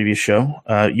believe, on a previous show.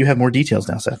 You have more details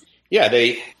now, Seth. Yeah,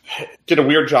 they did a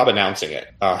weird job announcing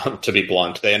it, to be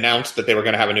blunt. They announced that they were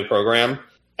going to have a new program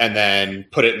and then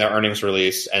put it in their earnings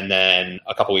release, and then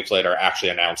a couple weeks later actually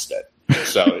announced it.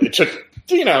 So it took...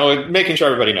 making sure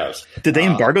everybody knows. Did they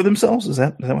embargo themselves? Is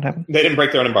that what happened? They didn't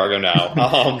break their own embargo,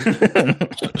 no.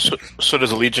 So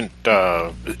does Allegiant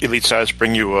Elite Status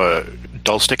bring you a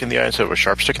dull stick in the eye instead of a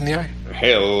sharp stick in the eye?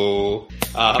 Hey-o.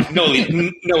 No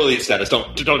elite status.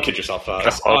 Don't kid yourself.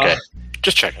 Okay,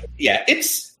 just checking. Yeah,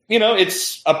 it's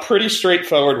a pretty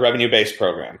straightforward revenue-based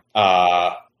program.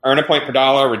 Earn a point per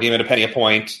dollar, redeem it a penny a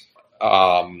point.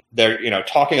 They're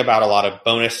talking about a lot of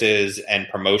bonuses and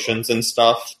promotions and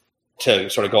stuff to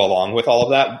sort of go along with all of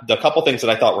that. The couple things that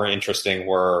I thought were interesting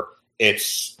were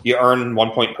you earn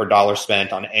 1 point per dollar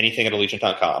spent on anything at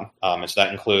Allegiant.com. And so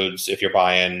that includes if you're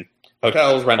buying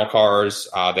hotels, rental cars.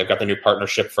 They've got the new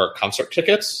partnership for concert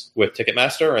tickets with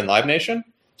Ticketmaster and Live Nation.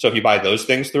 So if you buy those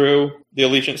things through the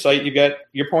Allegiant site, you get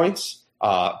your points.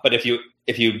 But if you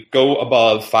go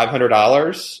above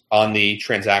 $500 on the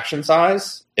transaction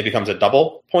size, it becomes a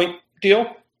double point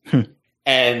deal.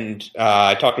 And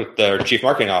I talked with their chief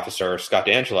marketing officer, Scott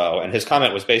D'Angelo, and his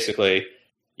comment was basically,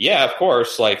 yeah, of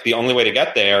course, like the only way to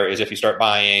get there is if you start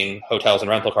buying hotels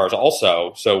and rental cars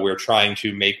also. So we're trying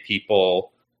to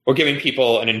we're giving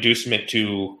people an inducement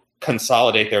to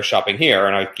consolidate their shopping here.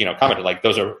 And I, commented like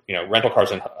those are, rental cars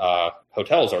and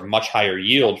hotels are much higher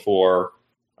yield for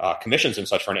commissions and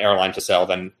such for an airline to sell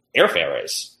than airfare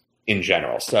is in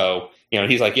general. So,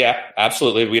 he's like, yeah,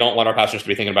 absolutely. We don't want our passengers to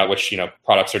be thinking about which,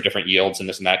 products are different yields and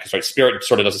this and that. Because Spirit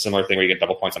sort of does a similar thing where you get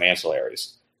double points on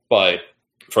ancillaries, but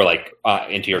for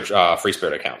into your Free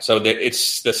Spirit account. So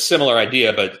it's the similar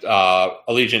idea, but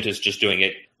Allegiant is just doing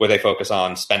it where they focus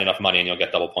on spend enough money and you'll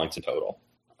get double points in total.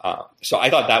 So I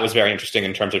thought that was very interesting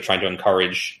in terms of trying to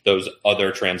encourage those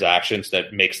other transactions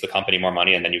that makes the company more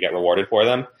money and then you get rewarded for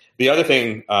them. The other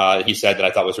thing he said that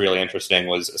I thought was really interesting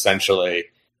was essentially,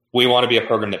 we want to be a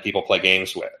program that people play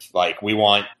games with. Like, we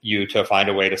want you to find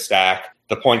a way to stack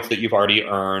the points that you've already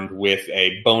earned with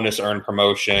a bonus earn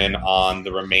promotion on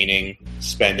the remaining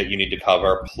spend that you need to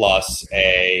cover, plus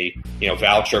a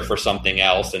voucher for something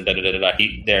else, and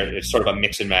It's sort of a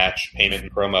mix and match payment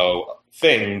and promo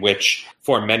thing, which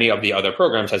for many of the other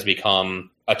programs has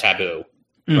become a taboo,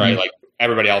 right? Like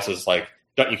everybody else is like,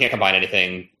 you can't combine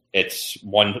anything. It's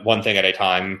one thing at a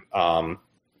time.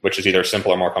 Which is either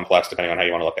simple or more complex, depending on how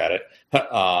you want to look at it.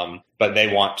 But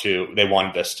they want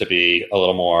this to be a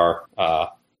little more, I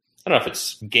don't know if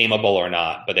it's gameable or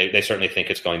not, but they certainly think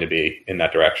it's going to be in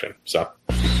that direction. So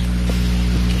I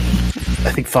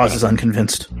think Foz is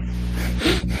unconvinced.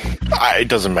 It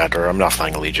doesn't matter. I'm not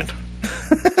flying Allegiant.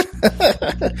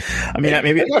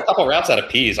 Maybe I've got a couple routes out of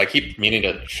P's. I keep meaning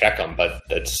to check them, but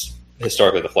it's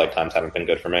historically the flight times haven't been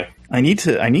good for me.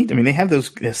 They have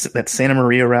that Santa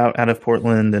Maria route out of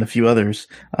Portland and a few others.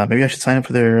 Maybe I should sign up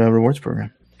for their rewards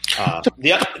program.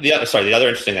 The other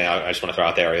interesting thing I just want to throw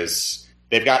out there is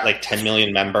they've got like 10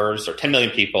 million members or 10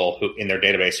 million people who in their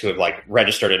database who have like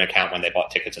registered an account when they bought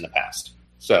tickets in the past.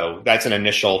 So that's an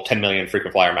initial 10 million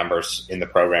frequent flyer members in the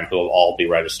program who will all be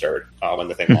registered when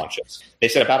the thing launches. They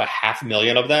said about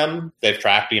 500,000 of them they've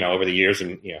tracked, over the years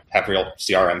and, have real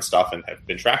CRM stuff and have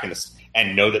been tracking this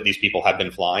and know that these people have been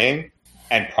flying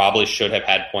and probably should have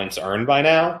had points earned by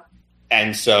now.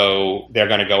 And so they're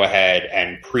going to go ahead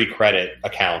and pre-credit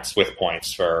accounts with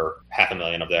points for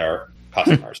 500,000 of their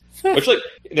customers, which they're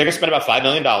going to spend about $5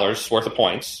 million worth of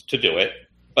points to do it.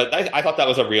 But I thought that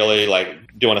was a really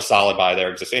doing a solid by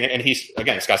their existing. And he's,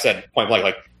 again, Scott said point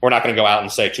blank, we're not going to go out and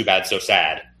say too bad, so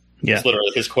sad. Yeah. It's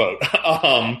literally his quote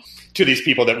to these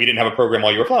people that we didn't have a program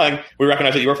while you were flying. We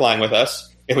recognize that you were flying with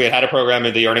us. If we had a program,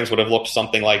 the earnings would have looked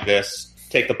something like this.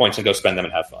 Take the points and go spend them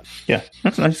and have fun. Yeah,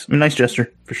 that's nice. A nice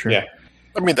gesture for sure. Yeah.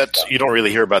 I mean, you don't really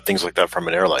hear about things like that from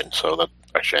an airline. So that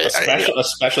actually,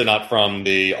 especially not from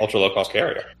the ultra low cost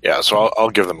carrier. Yeah, so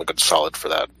I'll give them a good solid for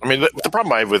that. I mean, the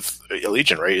problem I have with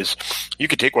Allegiant, right, is you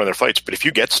could take one of their flights, but if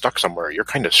you get stuck somewhere, you're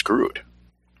kind of screwed.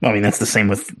 I mean, that's the same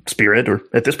with Spirit, or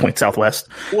at this point, Southwest.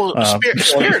 Well,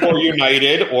 Spirit or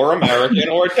United, or American,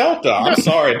 or Delta. I'm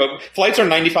sorry, but flights are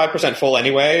 95% full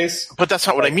anyways. But that's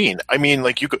not what I mean. I mean,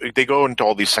 they go into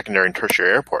all these secondary and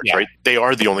tertiary airports, right? They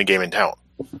are the only game in town.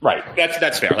 Right.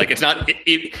 That's fair. It's not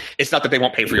it's not that they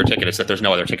won't pay for your ticket. It's that there's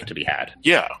no other ticket to be had.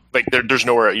 Yeah. There's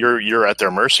nowhere. You're at their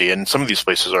mercy. And some of these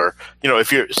places are,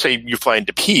 if you fly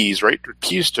into Keys, right?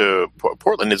 Keys to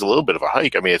Portland is a little bit of a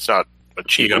hike. I mean, it's not a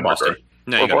cheap. You go to Boston.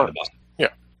 No, you go to Boston. Yeah.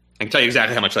 I can tell you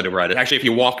exactly how much that override is. Actually, if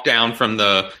you walk down from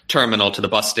the terminal to the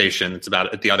bus station, it's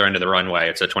about at the other end of the runway.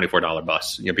 It's a $24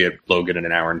 bus. You'll be at Logan in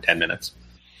an hour and 10 minutes.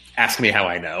 Ask me how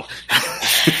I know.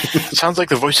 Sounds like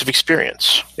the voice of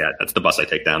experience. Yeah, that's the bus I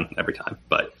take down every time,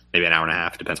 but maybe an hour and a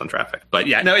half, depends on traffic. But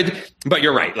yeah, no, but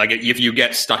you're right. If you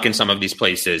get stuck in some of these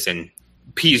places, and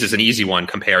Pease is an easy one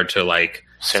compared to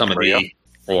Santa Maria.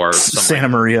 Santa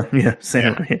Maria. Yeah,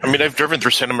 Santa Maria. I mean, I've driven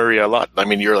through Santa Maria a lot. I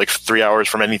mean, you're 3 hours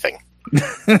from anything.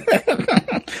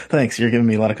 Thanks. You're giving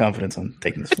me a lot of confidence on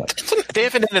taking this flight. They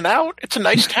have an in and out. It's a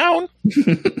nice town.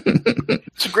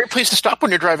 It's a great place to stop when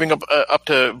you're driving up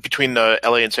to between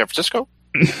LA and San Francisco.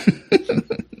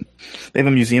 They have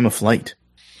a museum of flight.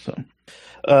 So,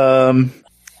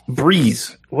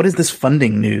 Breeze. What is this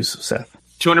funding news, Seth?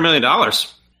 $200 million.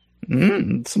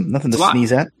 Nothing to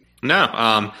sneeze at.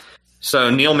 No. So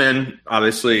Neilman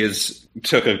obviously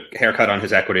took a haircut on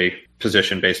his equity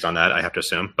position based on that, I have to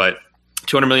assume. But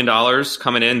 $200 million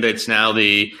coming in. That's now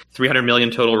the $300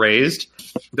 million total raised.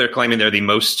 They're claiming they're the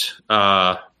most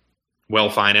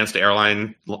well-financed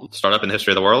airline startup in the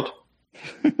history of the world.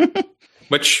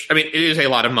 Which, I mean, it is a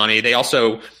lot of money. They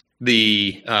also,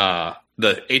 the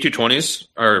A220s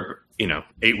are,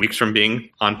 8 weeks from being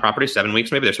on property, 7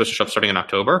 weeks maybe. They're supposed to show up starting in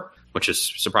October, which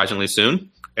is surprisingly soon.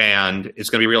 And it's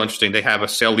going to be real interesting. They have a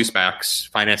sale leasebacks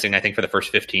financing, I think, for the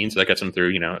first 15. So that gets them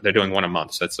through, they're doing one a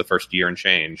month. So that's the first year and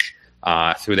change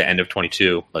through the end of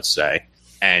 22, let's say.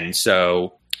 And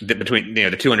so between,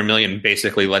 the $200 million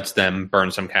basically lets them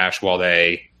burn some cash while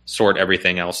they sort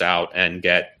everything else out and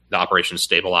get the operations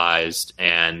stabilized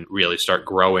and really start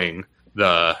growing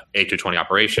the A220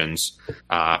 operations.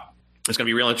 It's going to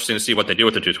be real interesting to see what they do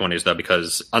with the 220s, though,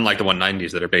 because unlike the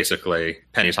 190s that are basically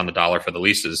pennies on the dollar for the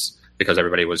leases, because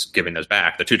everybody was giving those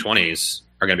back, the 220s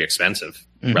are going to be expensive,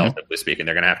 relatively speaking.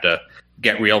 They're going to have to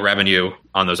get real revenue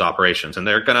on those operations, and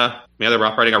they're going to, they're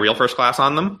operating a real first class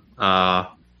on them.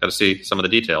 Got to see some of the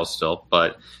details still,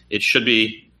 but it'll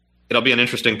be an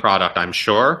interesting product, I'm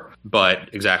sure, but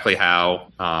exactly how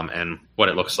and what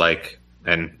it looks like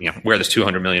and where this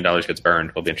 $200 million gets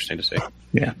burned will be interesting to see.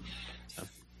 Yeah.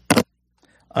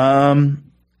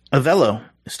 Avelo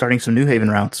is starting some New Haven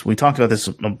routes. We talked about this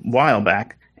a while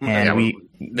back, and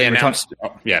they announced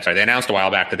a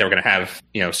while back that they were going to have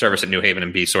service at New Haven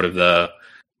and be sort of the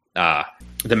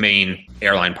main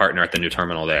airline partner at the new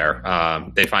terminal there.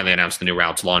 They finally announced the new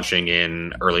routes launching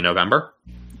in early November.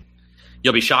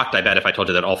 You'll be shocked, I bet, if I told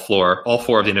you that all four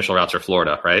of the initial routes are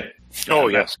Florida, right? Oh,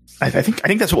 yes. I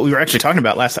think that's what we were actually talking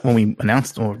about last time when we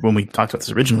announced, or when we talked about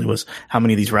this originally, was how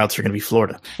many of these routes are going to be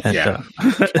Florida. And,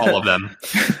 all of them.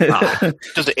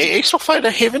 Does the AA still fly to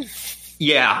Haven?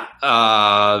 Yeah.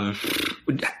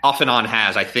 Off and on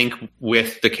has. I think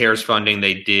with the CARES funding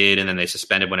they did, and then they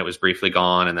suspended when it was briefly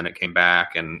gone, and then it came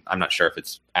back, and I'm not sure if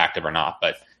it's active or not,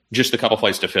 but just a couple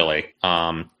flights to Philly.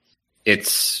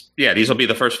 These will be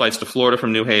the first flights to Florida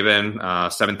from New Haven,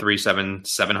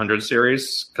 737-700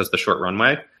 series, because the short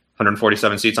runway,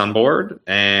 147 seats on board.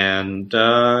 And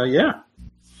let's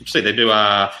see, they do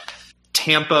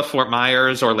Tampa, Fort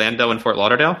Myers, Orlando, and Fort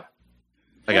Lauderdale.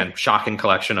 Again, shocking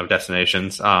collection of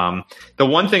destinations. The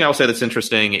one thing I'll say that's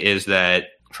interesting is that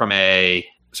from a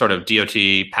sort of DOT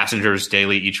passengers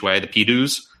daily each way, the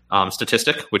PDUs,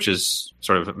 statistic, which is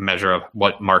sort of a measure of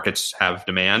what markets have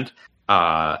demand.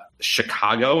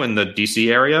 Chicago and the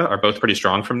DC area are both pretty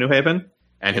strong from New Haven.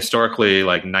 And historically,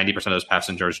 like 90% of those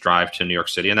passengers drive to New York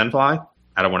City and then fly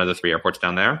out of one of the 3 airports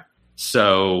down there.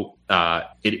 So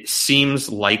it seems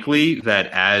likely that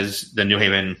as the New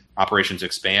Haven operations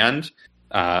expand,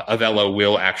 Avelo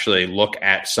will actually look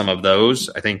at some of those.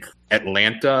 I think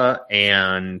Atlanta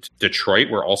and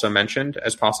Detroit were also mentioned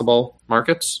as possible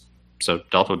markets. So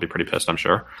Delta would be pretty pissed, I'm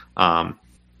sure.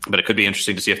 But it could be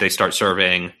interesting to see if they start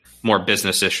serving more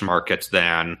business-ish markets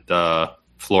than the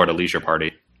Florida leisure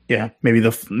party. Yeah, maybe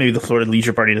the Florida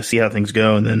leisure party to see how things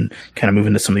go, and then kind of move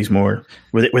into some of these more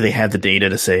where they have the data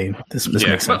to say this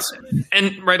makes sense.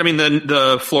 And right, I mean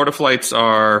the Florida flights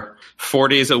are 4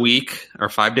 days a week or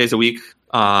 5 days a week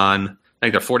on. I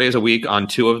think they're 4 days a week on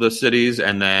 2 of the cities,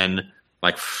 and then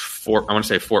like I want to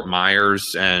say Fort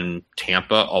Myers and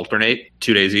Tampa alternate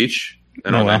 2 days each,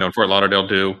 and Orlando and Fort Lauderdale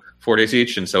do 4 days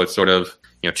each, and so it's sort of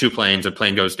 2 planes. A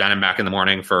plane goes down and back in the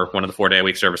morning for one of the 4 day a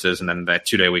week services, and then the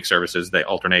 2 day a week services they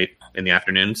alternate in the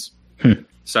afternoons.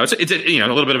 So it's a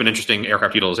little bit of an interesting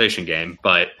aircraft utilization game,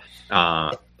 but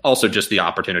also just the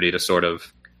opportunity to sort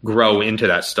of grow into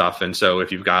that stuff. And so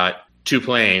if you've got 2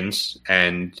 planes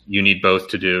and you need both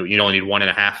to do, you only need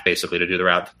 1.5 basically to do the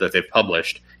route that they've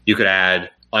published. You could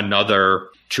add another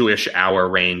 2-ish hour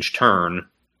range turn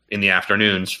in the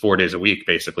afternoons 4 days a week,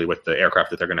 basically with the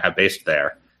aircraft that they're going to have based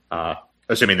there.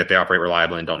 Assuming that they operate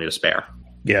reliably and don't need a spare.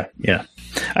 Yeah.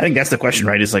 I think that's the question,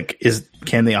 right?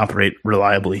 Can they operate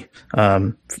reliably,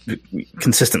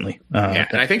 consistently? And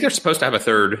I think they're supposed to have a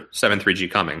third 737G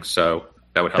coming, so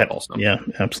that would help also. Yeah,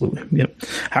 absolutely. Yep.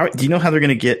 Do you know how they're going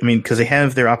to get? I mean, because they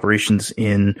have their operations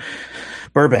in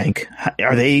Burbank.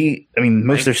 Are they? I mean,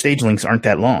 most of their stage links aren't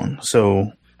that long,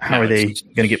 so how are they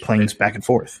going to get planes back and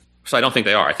forth? So I don't think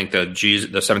they are. I think the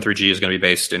 73G is going to be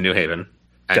based in New Haven.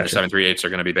 And Gotcha. The 738s are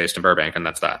going to be based in Burbank, and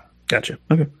that's that. Gotcha.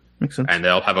 Okay. Makes sense. And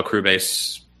they'll have a crew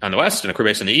base on the west and a crew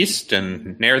base in the east,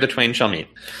 and ne'er the twain shall meet.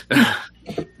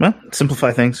 Well,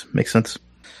 simplify things. Makes sense.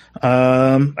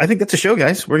 I think that's a show,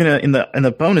 guys. We're gonna in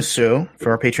the bonus show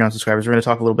for our Patreon subscribers, we're gonna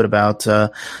talk a little bit about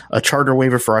a charter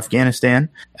waiver for Afghanistan,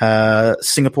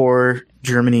 Singapore,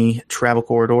 Germany travel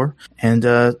corridor, and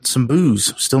some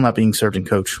booze still not being served in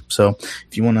coach. So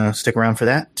if you want to stick around for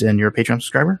that and you're a Patreon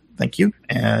subscriber, thank you.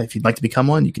 If you'd like to become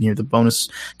one, you can hear the bonus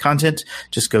content.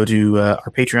 Just go to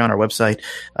our Patreon, our website,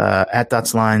 at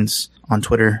DotsLines on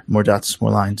Twitter,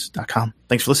 moredotsmorelines.com.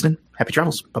 Thanks for listening. Happy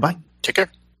travels. Bye-bye. Take care.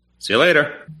 See you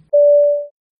later.